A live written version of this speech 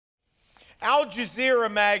Al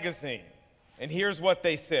Jazeera magazine, and here's what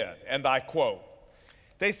they said, and I quote.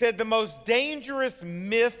 They said the most dangerous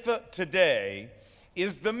myth today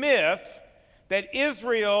is the myth that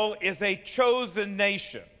Israel is a chosen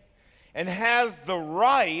nation and has the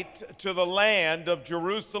right to the land of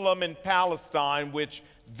Jerusalem and Palestine, which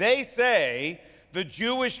they say the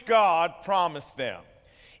Jewish God promised them.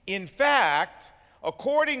 In fact,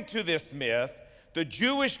 according to this myth, the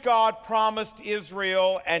Jewish God promised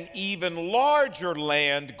Israel an even larger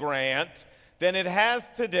land grant than it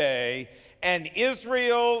has today, and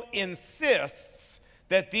Israel insists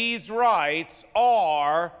that these rights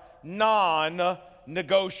are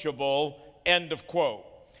non-negotiable, end of quote.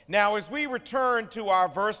 Now, as we return to our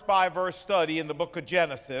verse-by-verse study in the book of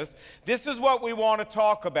Genesis, this is what we want to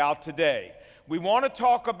talk about today. We want to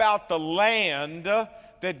talk about the land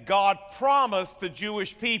that God promised the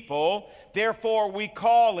Jewish people. Therefore, we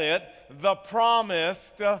call it the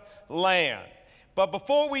Promised Land. But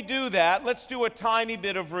before we do that, let's do a tiny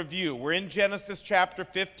bit of review. We're in Genesis chapter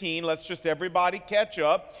 15. Let's just everybody catch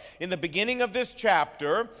up. In the beginning of this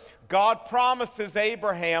chapter, God promises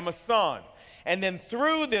Abraham a son. And then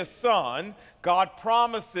through this son, God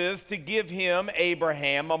promises to give him,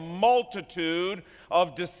 Abraham, a multitude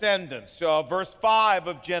of descendants. So verse 5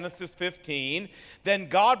 of Genesis 15, then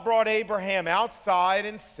God brought Abraham outside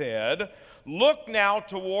and said, look now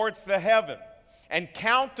towards the heaven and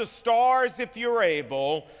count the stars if you're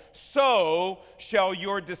able, so shall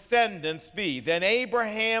your descendants be. Then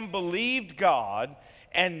Abraham believed God,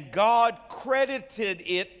 and God credited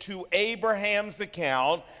it to Abraham's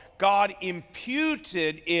account. God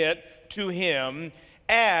imputed it to him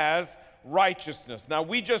as righteousness. Now,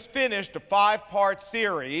 we just finished a 5-part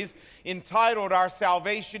series entitled Our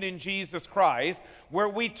Salvation in Jesus Christ, where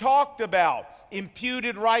we talked about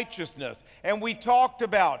imputed righteousness, and we talked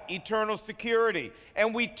about eternal security,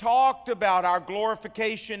 and we talked about our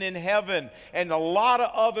glorification in heaven, and a lot of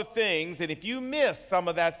other things. And if you missed some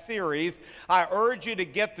of that series, I urge you to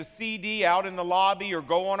get the CD out in the lobby or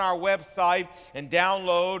go on our website and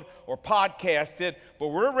download or podcast it. But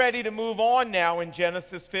we're ready to move on now in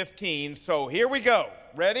Genesis 15. So here we go.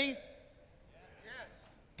 Ready?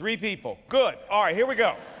 3 people. Good. All right, here we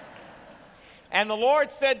go. And the Lord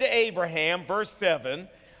said to Abraham, verse 7,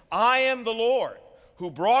 I am the Lord who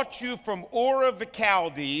brought you from Ur of the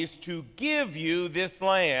Chaldees to give you this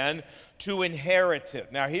land to inherit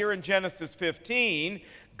it. Now here in Genesis 15,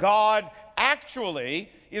 God actually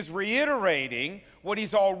is reiterating what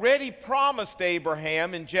he's already promised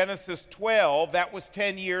Abraham in Genesis 12. That was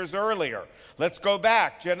 10 years earlier. Let's go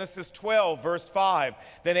back. Genesis 12, verse 5.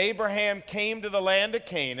 Then Abraham came to the land of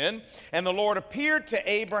Canaan, and the Lord appeared to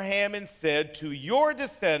Abraham and said, to your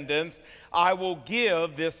descendants I will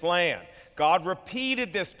give this land. God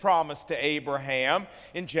repeated this promise to Abraham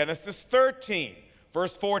in Genesis 13,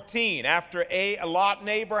 verse 14. After Lot and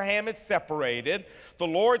Abraham had separated, the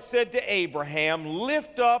Lord said to Abraham,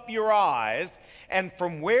 lift up your eyes, and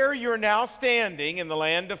from where you're now standing in the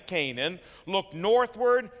land of Canaan, look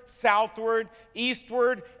northward, southward,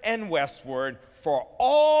 eastward, and westward. For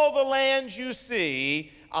all the lands you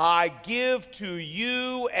see, I give to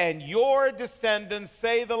you and your descendants,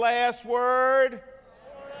 say the last word,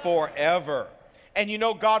 forever. And you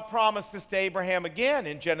know, God promised this to Abraham again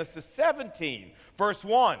in Genesis 17, verse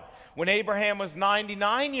 1. When Abraham was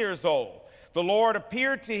 99 years old, the Lord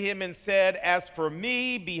appeared to him and said, as for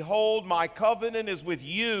me, behold, my covenant is with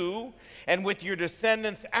you and with your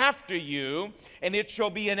descendants after you, and it shall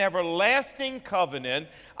be an everlasting covenant.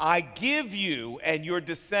 I give you and your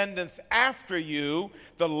descendants after you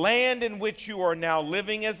the land in which you are now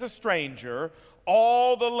living as a stranger,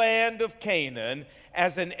 all the land of Canaan,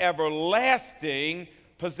 as an everlasting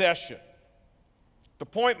possession. The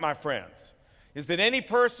point, my friends, is that any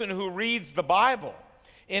person who reads the Bible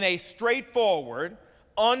in a straightforward,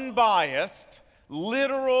 unbiased,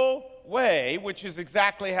 literal way, which is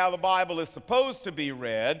exactly how the Bible is supposed to be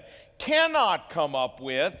read, cannot come up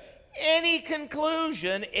with any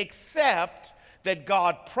conclusion except that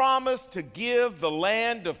God promised to give the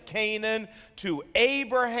land of Canaan to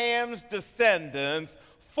Abraham's descendants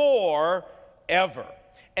forever.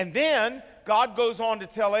 And then God goes on to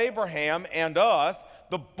tell Abraham and us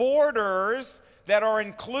the borders that are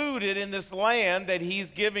included in this land that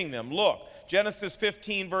he's giving them. Look, Genesis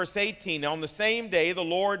 15, verse 18. On the same day, the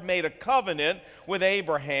Lord made a covenant with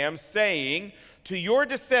Abraham, saying, to your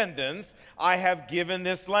descendants I have given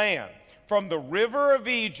this land. From the river of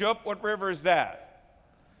Egypt, what river is that?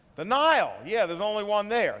 The Nile. Yeah, there's only one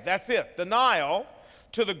there. That's it, the Nile.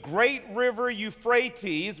 To the great river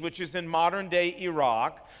Euphrates, which is in modern-day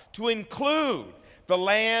Iraq, to include the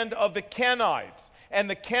land of the Kenites, and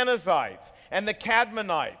the Kenizzites, and the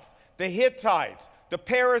Cadmonites, the Hittites, the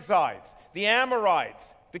Perizzites, the Amorites,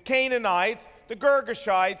 the Canaanites, the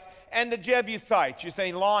Girgashites, and the Jebusites. You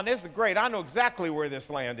say, Lon, this is great. I know exactly where this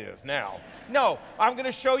land is now. No, I'm going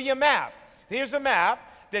to show you a map. Here's a map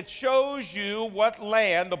that shows you what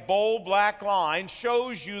land, the bold black line,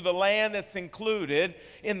 shows you the land that's included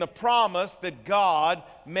in the promise that God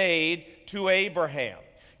made to Abraham.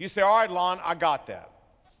 You say, all right, Lon, I got that.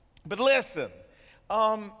 But listen,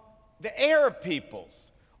 the Arab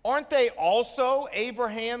peoples, aren't they also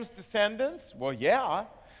Abraham's descendants? Well, yeah.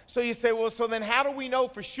 So you say, well, so then how do we know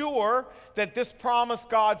for sure that this promise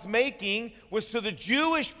God's making was to the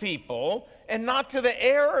Jewish people and not to the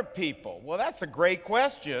Arab people? Well, that's a great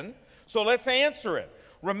question. So let's answer it.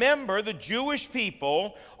 Remember, the Jewish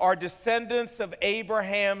people are descendants of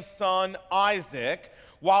Abraham's son Isaac,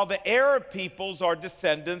 while the Arab peoples are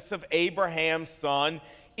descendants of Abraham's son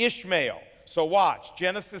Ishmael. So watch,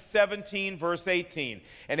 Genesis 17, verse 18.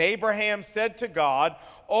 And Abraham said to God,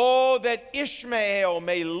 oh, that Ishmael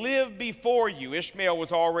may live before you. Ishmael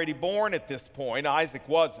was already born at this point. Isaac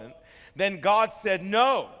wasn't. Then God said,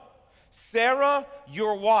 no, Sarah,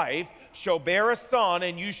 your wife, shall bear a son,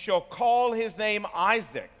 and you shall call his name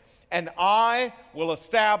Isaac. And I will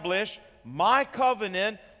establish my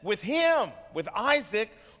covenant with him, with Isaac,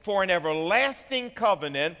 for an everlasting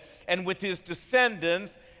covenant, and with his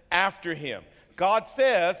descendants after him. God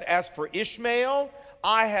says, as for Ishmael,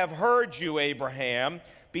 I have heard you, Abraham.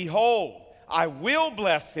 Behold, I will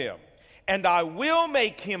bless him, and I will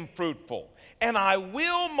make him fruitful, and I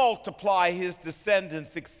will multiply his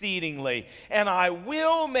descendants exceedingly, and I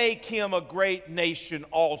will make him a great nation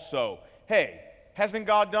also. Hey, hasn't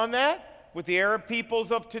God done that with the Arab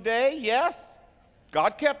peoples of today? Yes?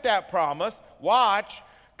 God kept that promise. Watch.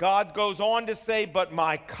 God goes on to say, but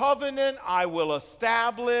my covenant I will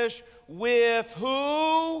establish with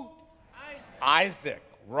who? Isaac.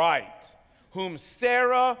 Right. Whom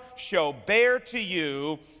Sarah shall bear to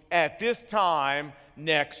you at this time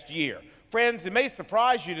next year. Friends, it may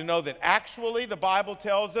surprise you to know that actually the Bible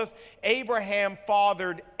tells us Abraham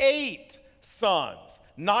fathered 8 sons,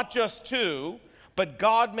 not just 2, but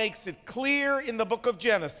God makes it clear in the book of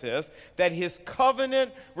Genesis that his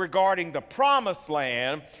covenant regarding the promised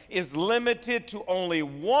land is limited to only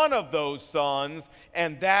one of those sons,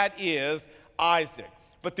 and that is Isaac.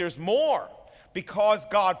 But there's more. Because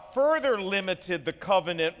God further limited the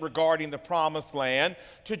covenant regarding the promised land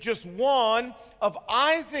to just one of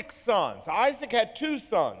Isaac's sons. Isaac had 2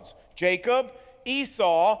 sons, Jacob,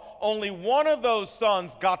 Esau. Only one of those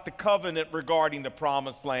sons got the covenant regarding the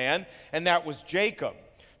promised land, and that was Jacob.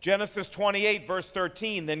 Genesis 28, verse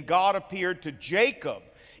 13, then God appeared to Jacob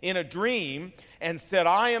in a dream and said,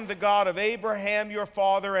 I am the God of Abraham, your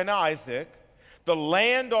father, and Isaac. The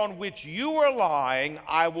land on which you are lying,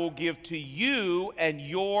 I will give to you and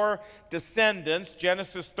your descendants.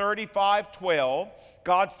 Genesis 35:12.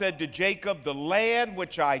 God said to Jacob, the land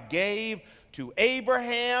which I gave to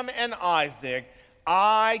Abraham and Isaac,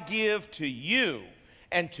 I give to you,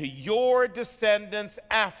 and to your descendants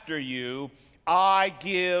after you, I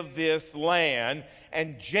give this land.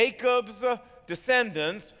 And Jacob's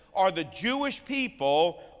descendants are the Jewish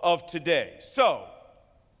people of today. So,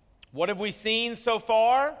 what have we seen so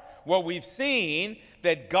far? Well, we've seen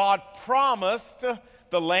that God promised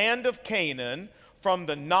the land of Canaan from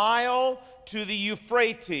the Nile to the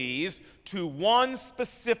Euphrates to one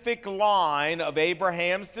specific line of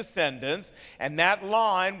Abraham's descendants, and that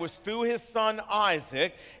line was through his son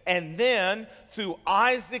Isaac, and then through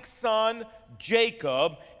Isaac's son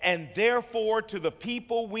Jacob, and therefore to the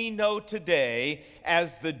people we know today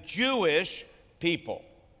as the Jewish people.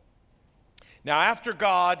 Now, after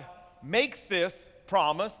God makes this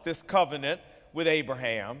promise, this covenant with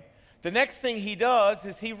Abraham, the next thing he does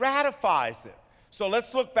is he ratifies it. So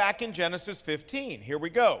let's look back in Genesis 15. Here we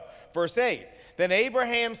go. Verse 8. Then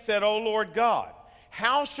Abraham said, O Lord God,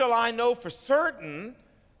 how shall I know for certain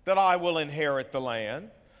that I will inherit the land?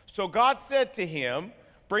 So God said to him,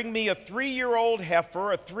 bring me a 3-year-old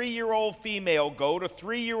heifer, a 3-year-old female goat, a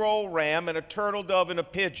 3-year-old ram, and a turtle dove and a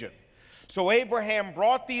pigeon. So Abraham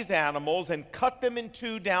brought these animals and cut them in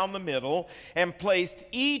 2 down the middle and placed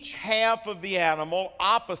each half of the animal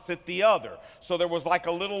opposite the other. So there was like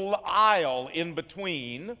a little aisle in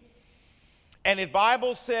between. And the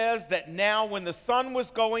Bible says that now when the sun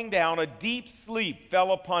was going down, a deep sleep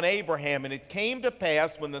fell upon Abraham. And it came to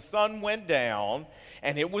pass when the sun went down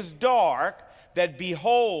and it was dark, that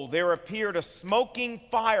behold, there appeared a smoking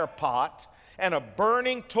fire pot and a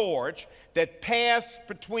burning torch that passed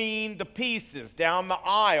between the pieces, down the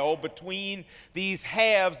aisle between these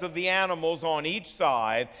halves of the animals on each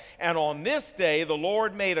side. And on this day, the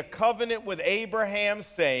Lord made a covenant with Abraham,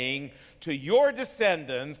 saying, to your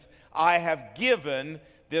descendants I have given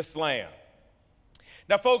this land.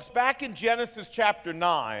 Now, folks, back in Genesis chapter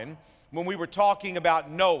 9, when we were talking about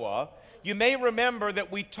Noah, you may remember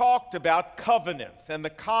that we talked about covenants and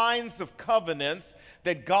the kinds of covenants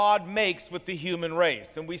that God makes with the human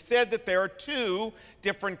race. And we said that there are two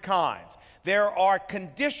different kinds. There are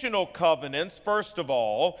conditional covenants, first of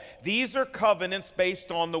all. These are covenants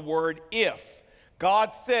based on the word if.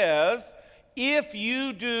 God says, if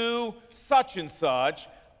you do such and such,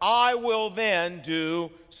 I will then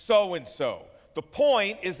do so and so. The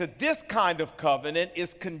point is that this kind of covenant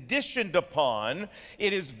is conditioned upon,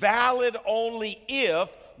 it is valid only if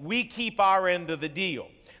we keep our end of the deal.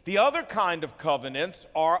 The other kind of covenants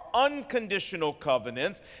are unconditional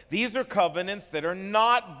covenants. These are covenants that are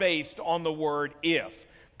not based on the word if.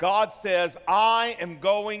 God says, I am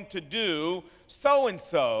going to do so and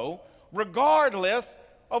so, regardless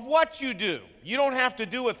of what you do. You don't have to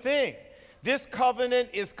do a thing. This covenant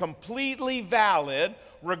is completely valid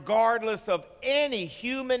regardless of any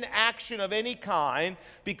human action of any kind,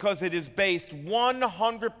 because it is based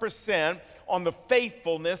 100% on the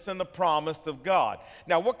faithfulness and the promise of God.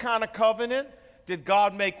 Now, what kind of covenant did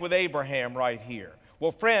God make with Abraham right here?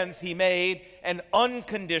 Well, friends, he made an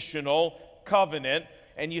unconditional covenant.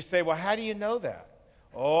 And you say, well, how do you know that?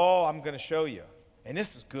 Oh, I'm going to show you. And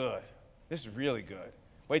this is good. This is really good.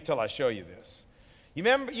 Wait till I show you this. You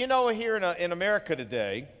remember, here in America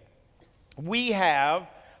today, we have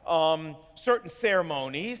certain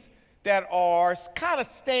ceremonies that are kind of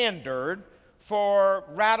standard for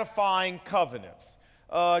ratifying covenants,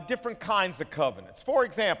 different kinds of covenants. For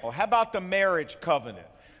example, how about the marriage covenant?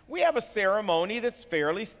 We have a ceremony that's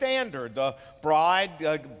fairly standard. The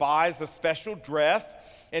bride buys a special dress,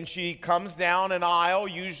 and she comes down an aisle,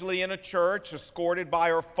 usually in a church, escorted by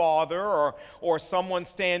her father or someone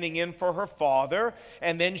standing in for her father.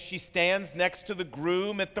 And then she stands next to the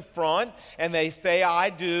groom at the front, and they say, I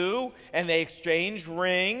do, and they exchange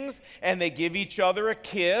rings, and they give each other a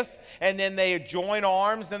kiss, and then they join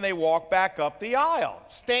arms and they walk back up the aisle.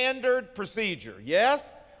 Standard procedure,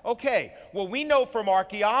 yes? Okay, well, we know from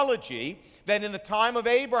archaeology that in the time of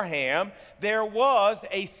Abraham, there was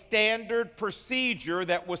a standard procedure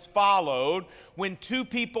that was followed when two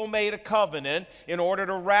people made a covenant in order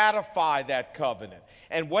to ratify that covenant.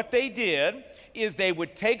 And what they did is they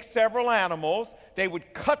would take several animals, they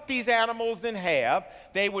would cut these animals in half,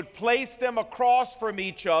 they would place them across from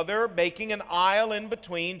each other, making an aisle in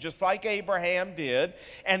between, just like Abraham did,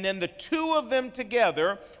 and then the two of them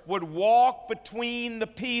together would walk between the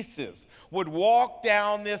pieces, would walk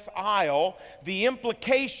down this aisle, the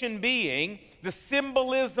implication being, the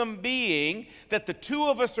symbolism being that the two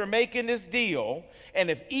of us are making this deal, and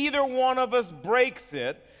if either one of us breaks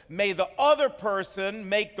it, may the other person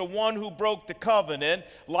make the one who broke the covenant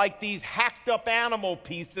like these hacked up animal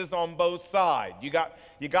pieces on both sides. You got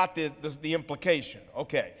the implication.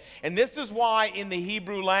 Okay. And this is why in the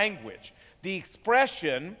Hebrew language, the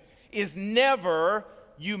expression is never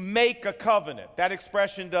you make a covenant. That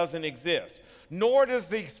expression doesn't exist. Nor does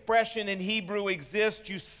the expression in Hebrew exist,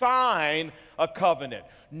 you sign a covenant.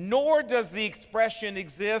 Nor does the expression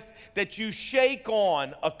exist that you shake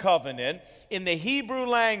on a covenant. In the Hebrew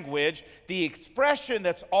language, the expression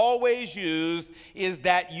that's always used is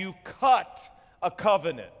that you cut a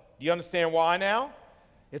covenant. Do you understand why now?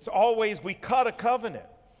 It's always we cut a covenant.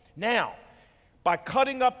 Now, by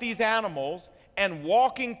cutting up these animals and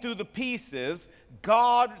walking through the pieces,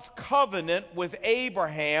 God's covenant with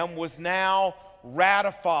Abraham was now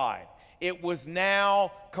ratified. It was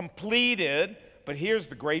now completed. But here's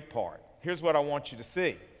the great part. Here's what I want you to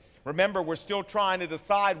see. Remember, we're still trying to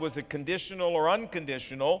decide, was it conditional or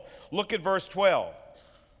unconditional? Look at verse 12.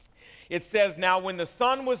 It says, now when the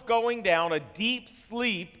sun was going down, a deep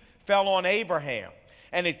sleep fell on Abraham.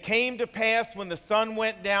 And it came to pass when the sun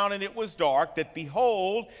went down and it was dark, that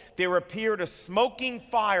behold, there appeared a smoking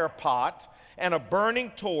fire pot and a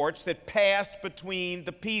burning torch that passed between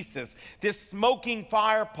the pieces. This smoking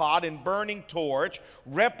fire pot and burning torch,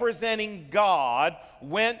 representing God,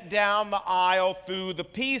 went down the aisle through the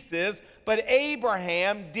pieces, but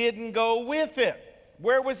Abraham didn't go with it.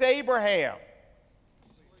 Where was Abraham?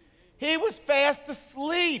 He was fast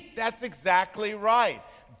asleep. That's exactly right.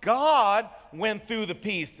 God went through the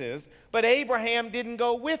pieces, but Abraham didn't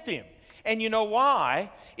go with him. And you know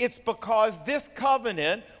why? It's because this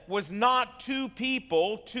covenant was not two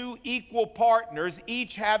people, two equal partners,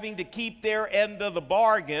 each having to keep their end of the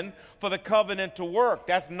bargain for the covenant to work.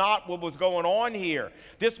 That's not what was going on here.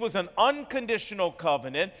 This was an unconditional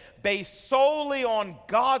covenant based solely on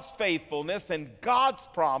God's faithfulness and God's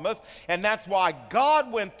promise, and that's why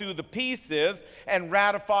God went through the pieces and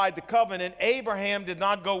ratified the covenant. Abraham did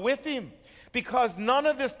not go with him, because none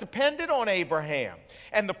of this depended on Abraham.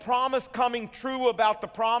 And the promise coming true about the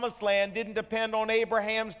promised land didn't depend on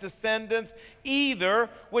Abraham's descendants either,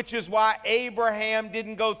 which is why Abraham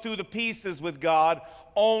didn't go through the pieces with God.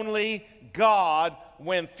 Only God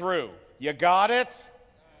went through. You got it?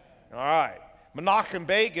 All right. Menachem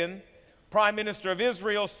Begin, Prime Minister of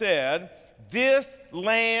Israel, said, "This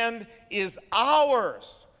land is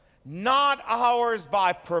ours, not ours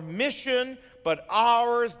by permission, but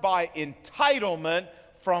ours by entitlement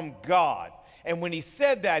from God." And when he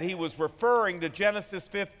said that, he was referring to Genesis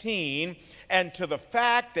 15 and to the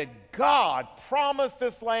fact that God promised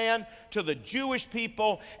this land to the Jewish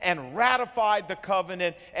people and ratified the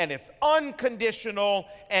covenant, and it's unconditional,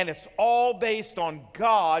 and it's all based on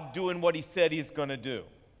God doing what he said he's going to do.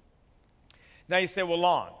 Now you say, well,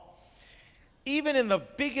 Lon, even in the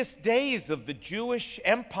biggest days of the Jewish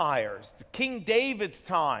empires, King David's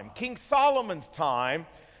time, King Solomon's time,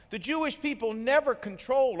 the Jewish people never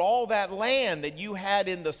controlled all that land that you had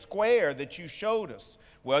in the square that you showed us.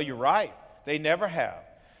 Well, you're right. They never have.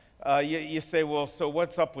 You say, well, so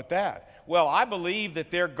what's up with that? Well, I believe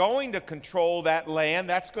that they're going to control that land.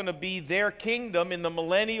 That's going to be their kingdom in the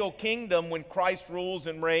millennial kingdom when Christ rules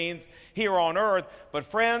and reigns here on earth. But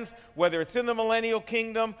friends, whether it's in the millennial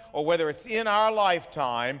kingdom or whether it's in our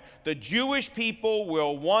lifetime, the Jewish people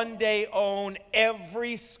will one day own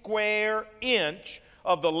every square inch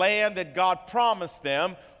of the land that God promised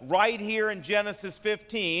them right here in Genesis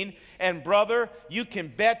 15. And brother, you can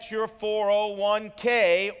bet your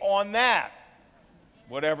 401k on that.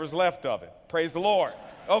 Whatever's left of it. Praise the Lord.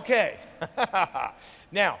 Okay.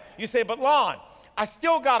 Now, you say, but Lon, I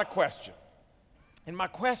still got a question. And my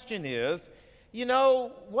question is, you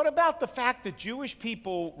know, what about the fact that Jewish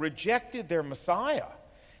people rejected their Messiah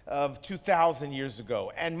of 2,000 years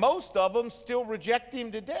ago? And most of them still reject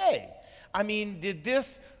him today. I mean, did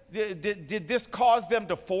this cause them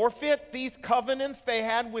to forfeit these covenants they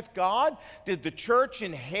had with God? Did the church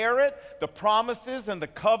inherit the promises and the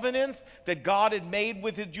covenants that God had made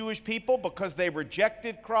with the Jewish people because they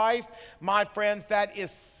rejected Christ? My friends, that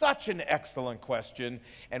is such an excellent question,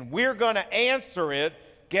 and we're going to answer it,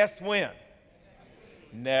 guess when?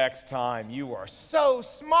 Next time. You are so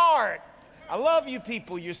smart. I love you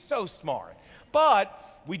people. You're so smart.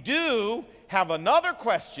 But we do have another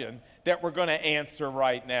question that we're going to answer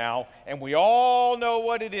right now, and we all know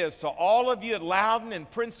what it is. So all of you at Loudon and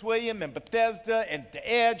Prince William and Bethesda and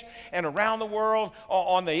The Edge and around the world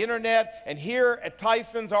on the internet and here at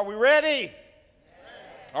Tyson's, are we ready?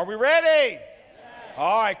 Are we ready?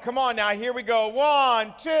 All right, come on now, here we go.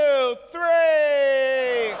 1, 2, 3.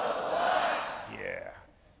 Yeah.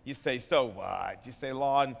 You say, so what? You say,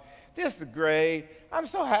 Lon, this is great. I'm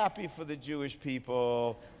so happy for the Jewish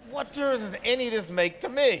people. What difference does any of this make to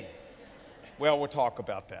me? Well, we'll talk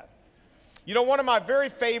about that. You know, one of my very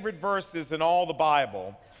favorite verses in all the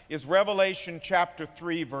Bible is Revelation chapter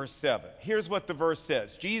 3, verse 7. Here's what the verse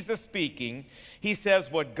says. Jesus speaking, he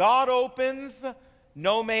says, what God opens,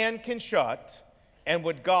 no man can shut, and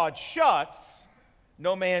what God shuts,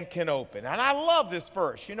 no man can open. And I love this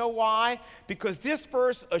verse. You know why? Because this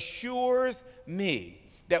verse assures me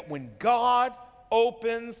that when God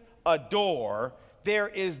opens a door, there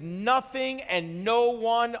is nothing and no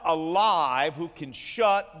one alive who can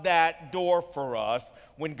shut that door for us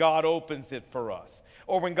when God opens it for us,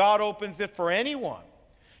 or when God opens it for anyone.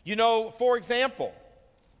 You know, for example,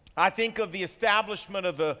 I think of the establishment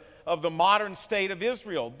of the modern state of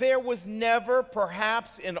Israel. There was never,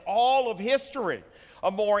 perhaps in all of history,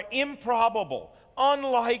 a more improbable,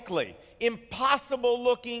 unlikely,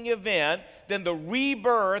 impossible-looking event than the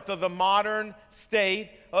rebirth of the modern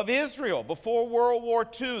state of Israel. Before World War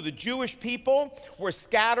II, the Jewish people were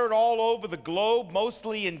scattered all over the globe,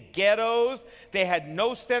 mostly in ghettos. They had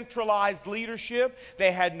no centralized leadership.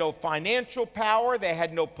 They had no financial power. They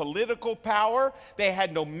had no political power. They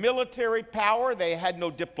had no military power. They had no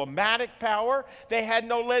diplomatic power. They had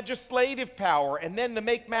no legislative power. And then to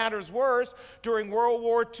make matters worse, during World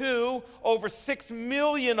War II, over 6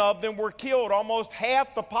 million of them were killed. Almost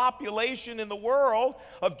half the population in the world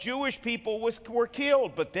of Jewish people were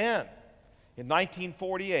killed. But then, in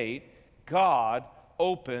 1948, God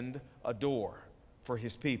opened a door for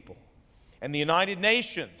his people. And the United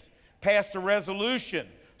Nations passed a resolution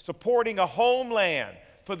supporting a homeland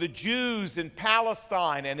for the Jews in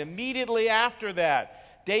Palestine. And immediately after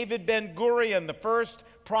that, David Ben-Gurion, the first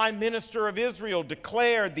prime minister of Israel,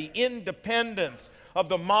 declared the independence of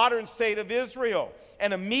the modern state of Israel.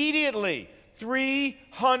 And immediately,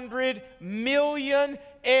 300 million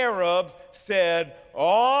Arabs said,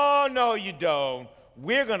 "Oh, no, you don't.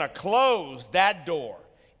 We're going to close that door."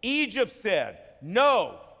 Egypt said,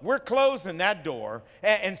 "No, we're closing that door."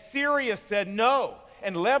 And Syria said no.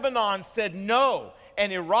 And Lebanon said no.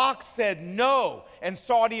 And Iraq said no. And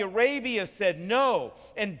Saudi Arabia said no.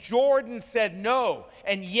 And Jordan said no.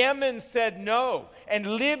 And Yemen said no.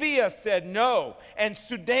 And Libya said no. And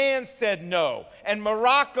Sudan said no. And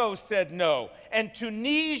Morocco said no. And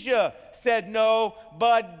Tunisia said no.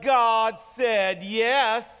 But God said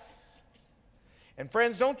yes. And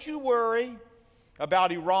friends, don't you worry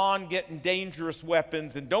about Iran getting dangerous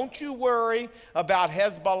weapons, and don't you worry about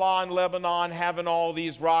Hezbollah in Lebanon having all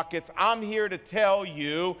these rockets. I'm here to tell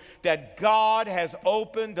you that God has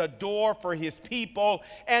opened a door for his people,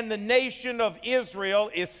 and the nation of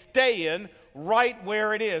Israel is staying right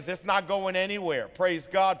where it is. It's not going anywhere. Praise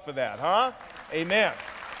God for that, huh? Amen.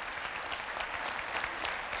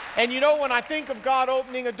 And you know, when I think of God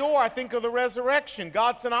opening a door, I think of the resurrection.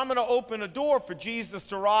 God said, "I'm going to open a door for Jesus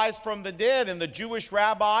to rise from the dead." And the Jewish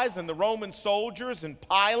rabbis and the Roman soldiers and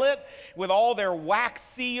Pilate, with all their wax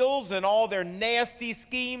seals and all their nasty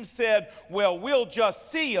schemes, said, "Well, we'll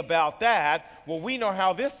just see about that." Well, we know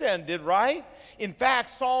how this ended, right? In fact,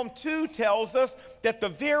 Psalm 2 tells us that the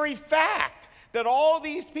very fact that all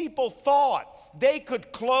these people thought they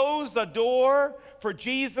could close the door for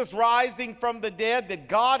Jesus rising from the dead that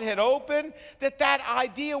God had opened, that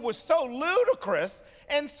idea was so ludicrous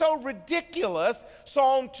and so ridiculous,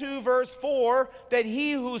 Psalm 2 verse 4, that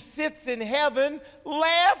he who sits in heaven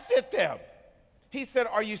laughed at them. He said,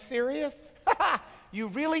 "Are you serious? You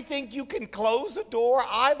really think you can close a door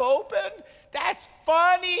I've opened? That's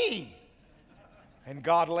funny." And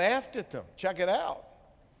God laughed at them. Check it out.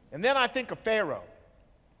 And then I think of Pharaoh.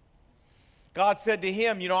 God said to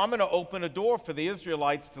him, "You know, I'm going to open a door for the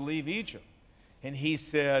Israelites to leave Egypt." And he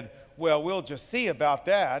said, "Well, we'll just see about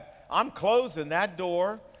that. I'm closing that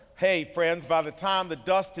door." Hey, friends, by the time the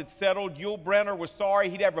dust had settled, Yul Brynner was sorry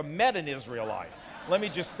he'd ever met an Israelite. Let me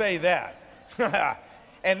just say that.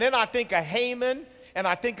 And then I think of Haman, and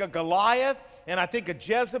I think of Goliath, and I think of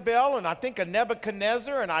Jezebel, and I think of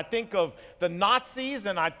Nebuchadnezzar, and I think of the Nazis,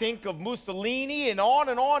 and I think of Mussolini, and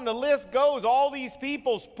on the list goes. All these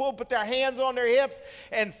people put their hands on their hips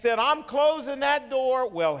and said, "I'm closing that door."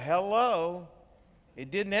 Well, hello.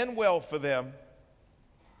 It didn't end well for them.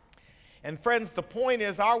 And friends, the point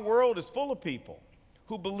is, our world is full of people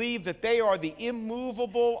who believe that they are the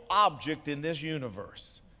immovable object in this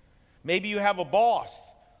universe. Maybe you have a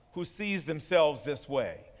boss who sees themselves this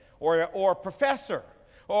way, or a professor,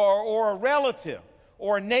 or a relative,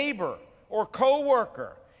 or a neighbor, or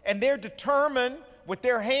coworker, and they're determined with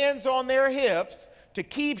their hands on their hips to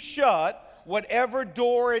keep shut whatever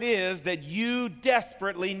door it is that you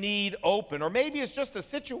desperately need open. Or maybe it's just a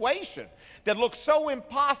situation that looks so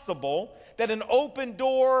impossible that an open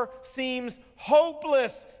door seems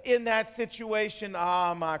hopeless in that situation.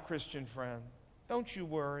 Ah, my Christian friend, don't you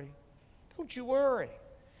worry. Don't you worry.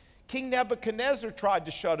 King Nebuchadnezzar tried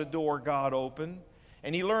to shut a door God opened,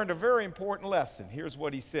 and he learned a very important lesson. Here's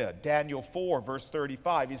what he said. Daniel 4, verse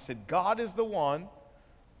 35. He said, God is the one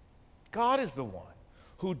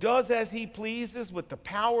who does as he pleases with the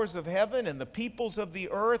powers of heaven and the peoples of the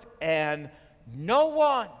earth, and no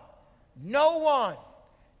one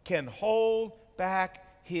can hold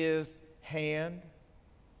back his hand.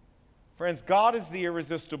 Friends, God is the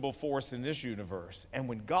irresistible force in this universe. And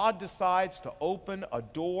when God decides to open a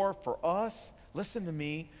door for us, listen to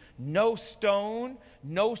me, no stone,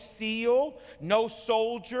 no seal, no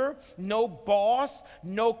soldier, no boss,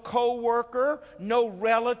 no co-worker, no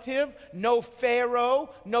relative, no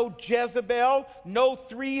Pharaoh, no Jezebel, no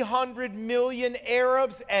 300 million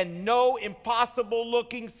Arabs, and no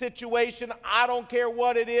impossible-looking situation. I don't care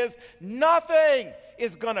what it is. Nothing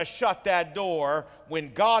is going to shut that door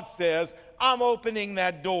when God says, "I'm opening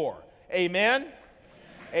that door." Amen?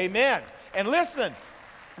 Amen. And listen,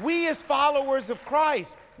 we as followers of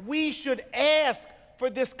Christ, we should ask for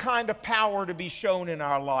this kind of power to be shown in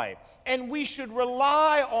our life. And we should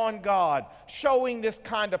rely on God showing this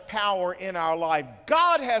kind of power in our life.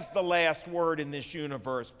 God has the last word in this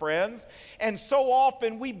universe, friends. And so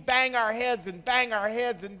often we bang our heads and bang our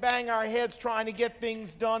heads and bang our heads trying to get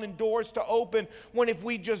things done and doors to open, when if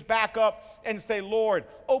we just back up and say, "Lord,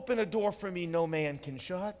 open a door for me no man can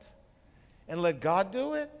shut," and let God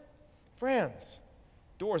do it. Friends,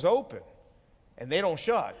 doors open and they don't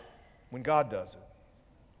shut when God does it.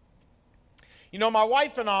 You know, my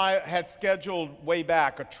wife and I had scheduled way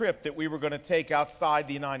back a trip that we were going to take outside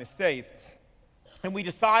the United States. And we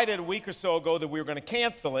decided a week or so ago that we were going to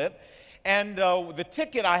cancel it. And the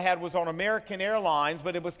ticket I had was on American Airlines,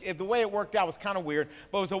 but the way it worked out was kind of weird.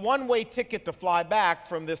 But it was a one-way ticket to fly back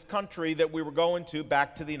from this country that we were going to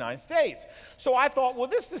back to the United States. So I thought, well,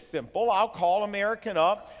 this is simple. I'll call American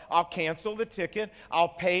up. I'll cancel the ticket. I'll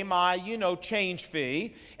pay my, change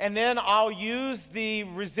fee. And then I'll use the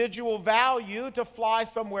residual value to fly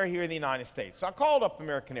somewhere here in the United States. So I called up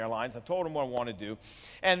American Airlines. I told them what I wanted to do.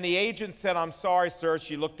 And the agent said, I'm sorry, sir.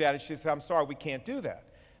 She looked at it. She said, I'm sorry, we can't do that.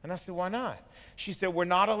 And I said, why not? She said, we're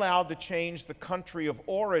not allowed to change the country of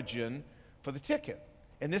origin for the ticket.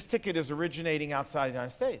 And this ticket is originating outside the United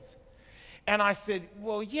States. And I said,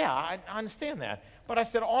 well, yeah, I understand that. But I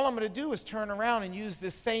said, all I'm going to do is turn around and use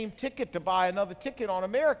this same ticket to buy another ticket on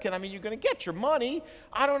American. I mean, you're going to get your money.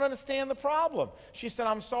 I don't understand the problem. She said,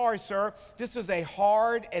 I'm sorry, sir. This is a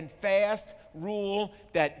hard and fast rule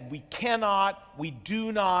that we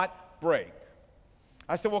do not break.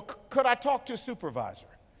 I said, well, could I talk to a supervisor?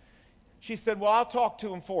 She said, well, I'll talk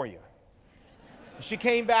to him for you. She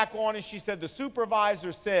came back on and she said, the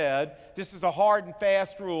supervisor said, this is a hard and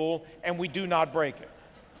fast rule and we do not break it.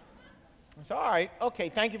 I said, all right, okay,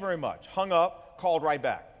 thank you very much. Hung up, called right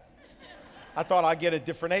back. I thought I'd get a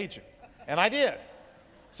different agent, and I did.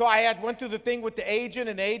 So I went through the thing with the agent,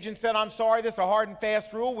 and the agent said, I'm sorry, this is a hard and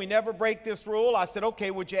fast rule. We never break this rule. I said, okay,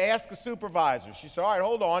 would you ask a supervisor? She said, all right,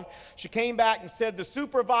 hold on. She came back and said, the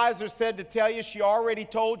supervisor said to tell you she already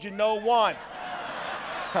told you no once.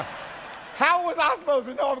 How was I supposed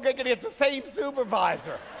to know I'm going to get the same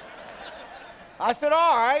supervisor? I said,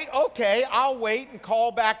 all right, okay, I'll wait and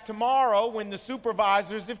call back tomorrow when the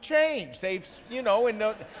supervisors have changed.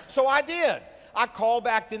 So I did. I called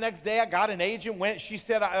back the next day. I got an agent. She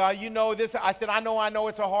said, you know this? I said, I know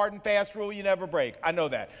it's a hard and fast rule you never break. I know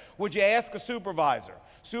that. Would you ask a supervisor?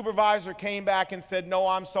 Supervisor came back and said, no,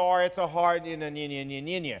 I'm sorry, it's a hard,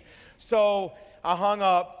 So I hung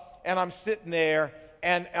up, and I'm sitting there,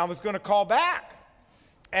 and I was going to call back.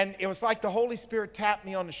 And it was like the Holy Spirit tapped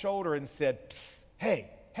me on the shoulder and said, hey,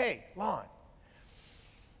 Lon,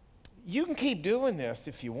 you can keep doing this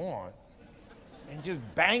if you want, and just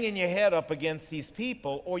banging your head up against these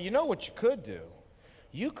people, or you know what you could do?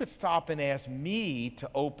 You could stop and ask me to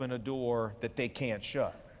open a door that they can't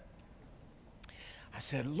shut. I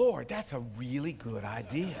said, Lord, that's a really good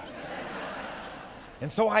idea.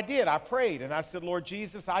 And so I did. I prayed, and I said, Lord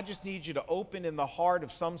Jesus, I just need you to open in the heart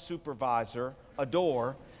of some supervisor a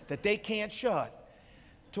door that they can't shut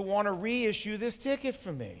to want to reissue this ticket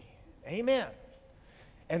for me. Amen.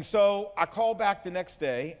 And so I called back the next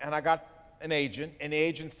day, and I got an agent, and the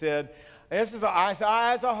agent said, it's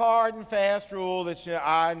a hard and fast rule that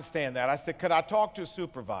I understand that. I said, could I talk to a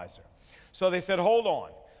supervisor? So they said, hold on.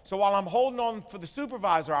 So while I'm holding on for the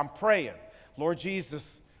supervisor, I'm praying, Lord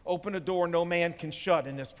Jesus, open a door no man can shut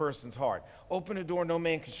in this person's heart. Open a door no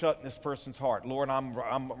man can shut in this person's heart. Lord,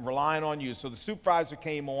 I'm relying on you. So the supervisor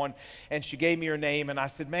came on, and she gave me her name, and I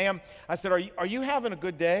said, ma'am, are you having a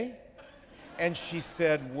good day? And she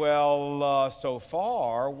said, well, so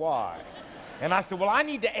far, why? And I said, well, I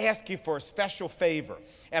need to ask you for a special favor.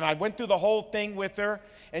 And I went through the whole thing with her,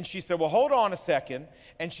 and she said, well, hold on a second.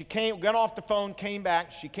 And she got off the phone, came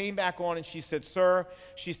back. She came back on, and she said, sir,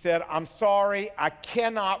 she said, I'm sorry, I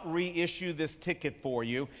cannot reissue this ticket for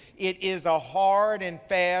you. It is a hard and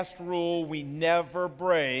fast rule we never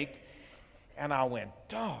break. And I went,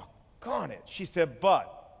 doggone it. She said,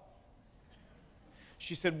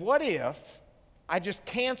 what if I just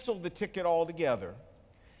canceled the ticket altogether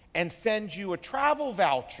and send you a travel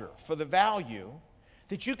voucher for the value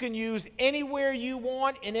that you can use anywhere you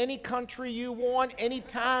want, in any country you want,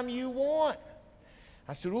 anytime you want?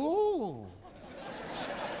 I said, ooh,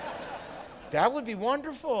 that would be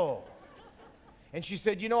wonderful. And she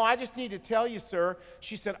said, I just need to tell you, sir,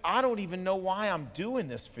 she said, I don't even know why I'm doing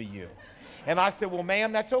this for you. And I said, well,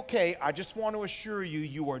 ma'am, that's okay. I just want to assure you,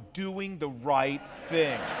 you are doing the right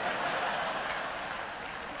thing.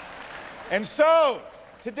 And so,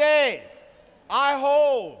 today, I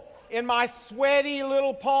hold in my sweaty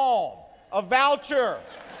little palm a voucher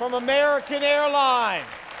from American Airlines.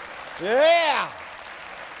 Yeah.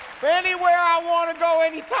 Anywhere I want to go,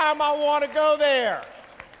 anytime I want to go there.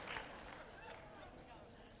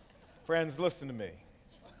 Friends, listen to me.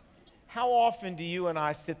 How often do you and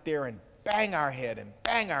I sit there and bang our head and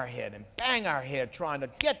bang our head and bang our head trying to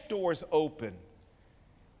get doors open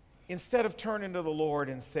instead of turning to the Lord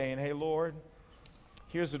and saying, hey, Lord,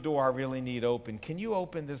 here's a door I really need open. Can you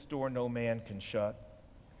open this door no man can shut?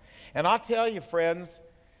 And I'll tell you, friends,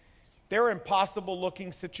 There are impossible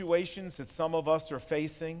looking situations that some of us are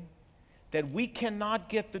facing that we cannot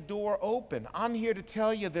get the door open. I'm here to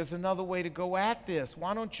tell you there's another way to go at this.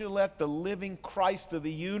 Why don't you let the living Christ of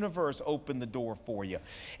the universe open the door for you?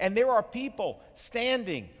 And there are people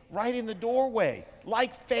standing right in the doorway,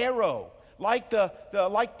 like Pharaoh, like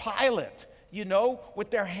Pilate, you know,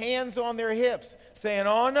 with their hands on their hips, saying,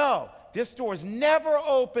 oh no, this door's never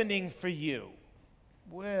opening for you.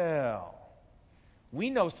 Well, we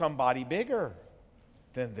know somebody bigger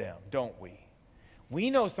than them, don't we? We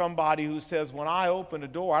know somebody who says, when I open a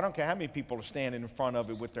door, I don't care how many people are standing in front of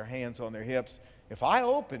it with their hands on their hips. If I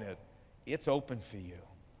open it, it's open for you.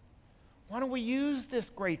 Why don't we use this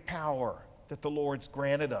great power that the Lord's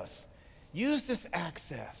granted us? Use this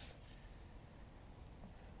access.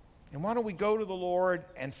 And why don't we go to the Lord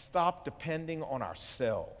and stop depending on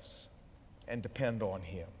ourselves and depend on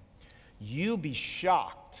Him? You'll be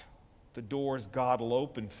shocked the doors God will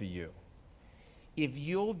open for you if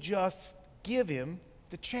you'll just give Him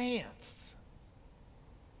the chance.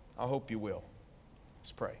 I hope you will.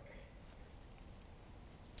 Let's pray.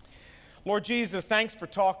 Lord Jesus, thanks for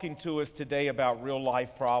talking to us today about real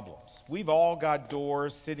life problems. We've all got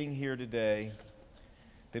doors sitting here today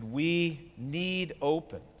that we need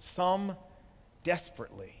open, some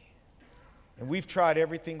desperately. And we've tried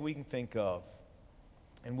everything we can think of,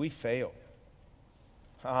 and we failed.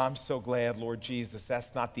 I'm so glad, Lord Jesus,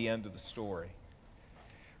 that's not the end of the story.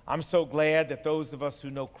 I'm so glad that those of us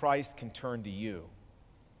who know Christ can turn to you.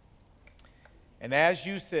 And as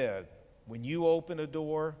you said, when you open a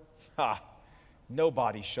door,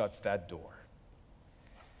 nobody shuts that door.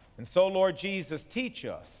 And so, Lord Jesus, teach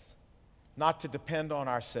us not to depend on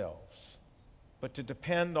ourselves, but to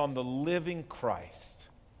depend on the living Christ,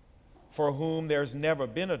 for whom there's never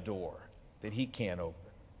been a door that He can't open.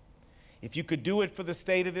 If you could do it for the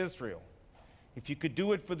state of Israel, if you could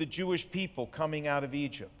do it for the Jewish people coming out of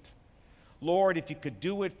Egypt, Lord, if you could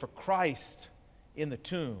do it for Christ in the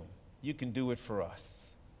tomb, you can do it for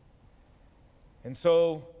us. And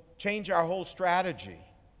so change our whole strategy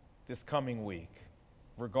this coming week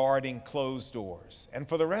regarding closed doors and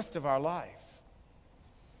for the rest of our life.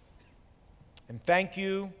 And thank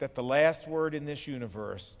you that the last word in this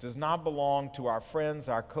universe does not belong to our friends,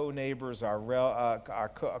 our co-neighbors, our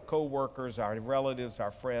co-workers, our relatives,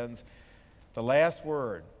 our friends. The last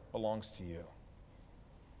word belongs to you.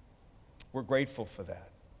 We're grateful for that.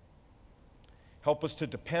 Help us to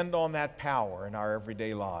depend on that power in our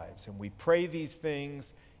everyday lives. And we pray these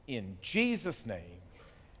things in Jesus' name.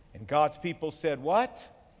 And God's people said what?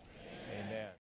 Amen. Amen.